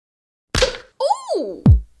Woo!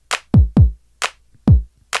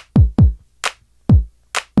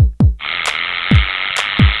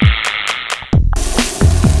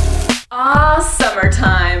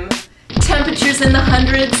 Summertime. Temperatures in the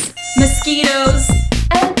hundreds, mosquitoes,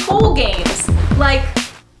 and pool games like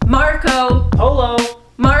Marco, Polo,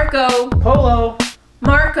 Marco, Polo,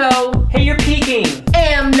 Marco. hey, you're peeking.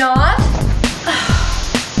 Am not.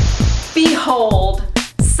 Behold,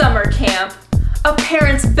 summer camp, a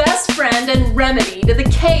parent's best friend and remedy to the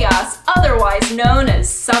chaos otherwise known as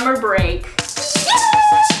summer break.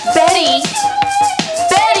 Betty!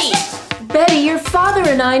 Betty! Betty, your father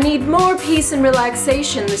and I need more peace and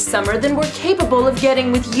relaxation this summer than we're capable of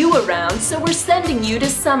getting with you around, so we're sending you to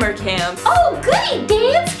summer camp. Oh, goody,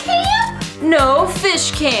 dance camp? No,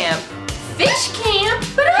 fish camp. Fish camp?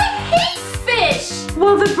 But I hate fish!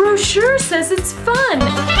 Well, the brochure says it's fun.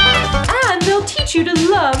 And they'll teach you to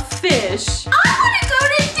love fish. I want to go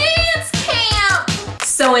to dance camp!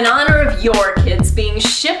 So in honor of your kids being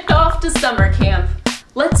shipped off to summer camp,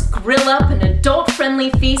 let's grill up an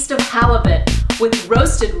adult-friendly feast of halibut with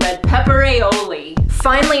roasted red pepper aioli.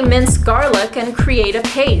 Finely mince garlic and create a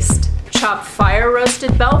paste. Chop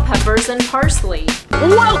fire-roasted bell peppers and parsley.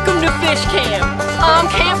 Welcome to Fish Camp! I'm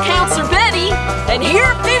Camp Counselor Betty, and here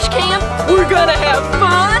at Fish Camp, we're gonna have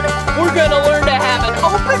fun, we're gonna learn to have an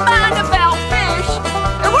open mind about fish,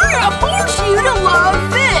 and we're gonna force you to love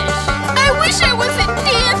fish! I wish I was at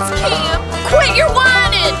dance camp! Quit your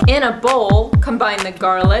whining! In a bowl, combine the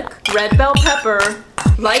garlic, red bell pepper,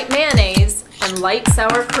 light mayonnaise, and light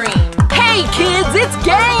sour cream. Hey kids, it's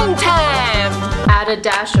game time! Add a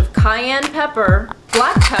dash of cayenne pepper,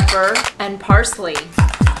 black pepper, and parsley.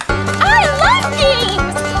 I love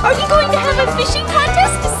games! Are you going to have a fishing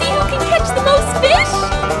contest to see who can catch the most fish?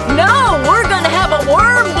 No, we're gonna have a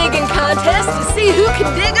worm digging contest to see who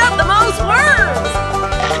can dig up the most worms!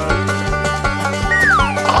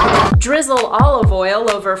 Drizzle olive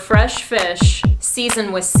oil over fresh fish.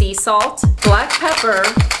 Season with sea salt, black pepper,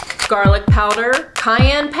 garlic powder,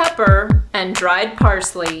 cayenne pepper, and dried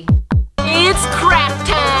parsley. It's craft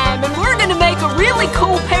time, and we're gonna make a really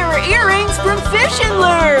cool pair of earrings from fishing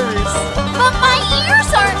lures! But my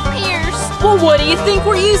ears aren't pierced! Well, what do you think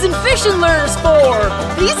we're using fishing lures for?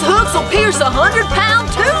 These hooks will pierce a 100-pound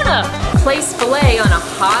tuna! Place fillet on a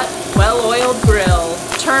hot, well-oiled grill.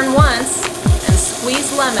 Turn once, and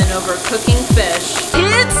squeeze lemon over cooking fish.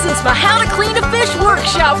 Kids, since my How to Clean a Fish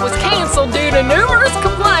workshop was canceled due to numerous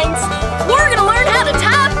complaints, we're gonna learn how to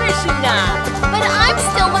tie a fishing knot! But I'm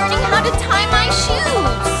still learning how to tie my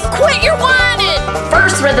shoes! Quit your whining!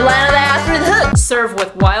 First thread the line of the eye through the hook. Serve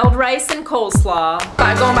with wild rice and coleslaw.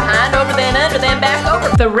 By going behind, over, then under, then back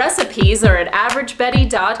over. The recipes are at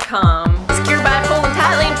averagebetty.com. Secure by pulling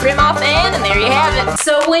tightly and trim off the end, and there you have it.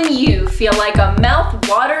 So when you feel like a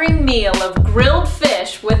mouth-watering meal of grilled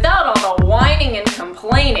fish without all the whining and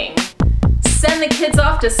complaining, send the kids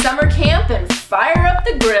off to summer camp and fire up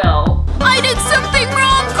the grill. I did something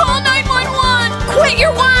wrong! Call 911! Quit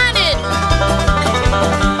your whining!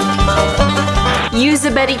 Use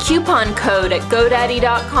a Betty coupon code at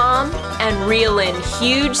GoDaddy.com and reel in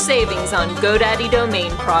huge savings on GoDaddy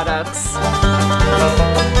domain products.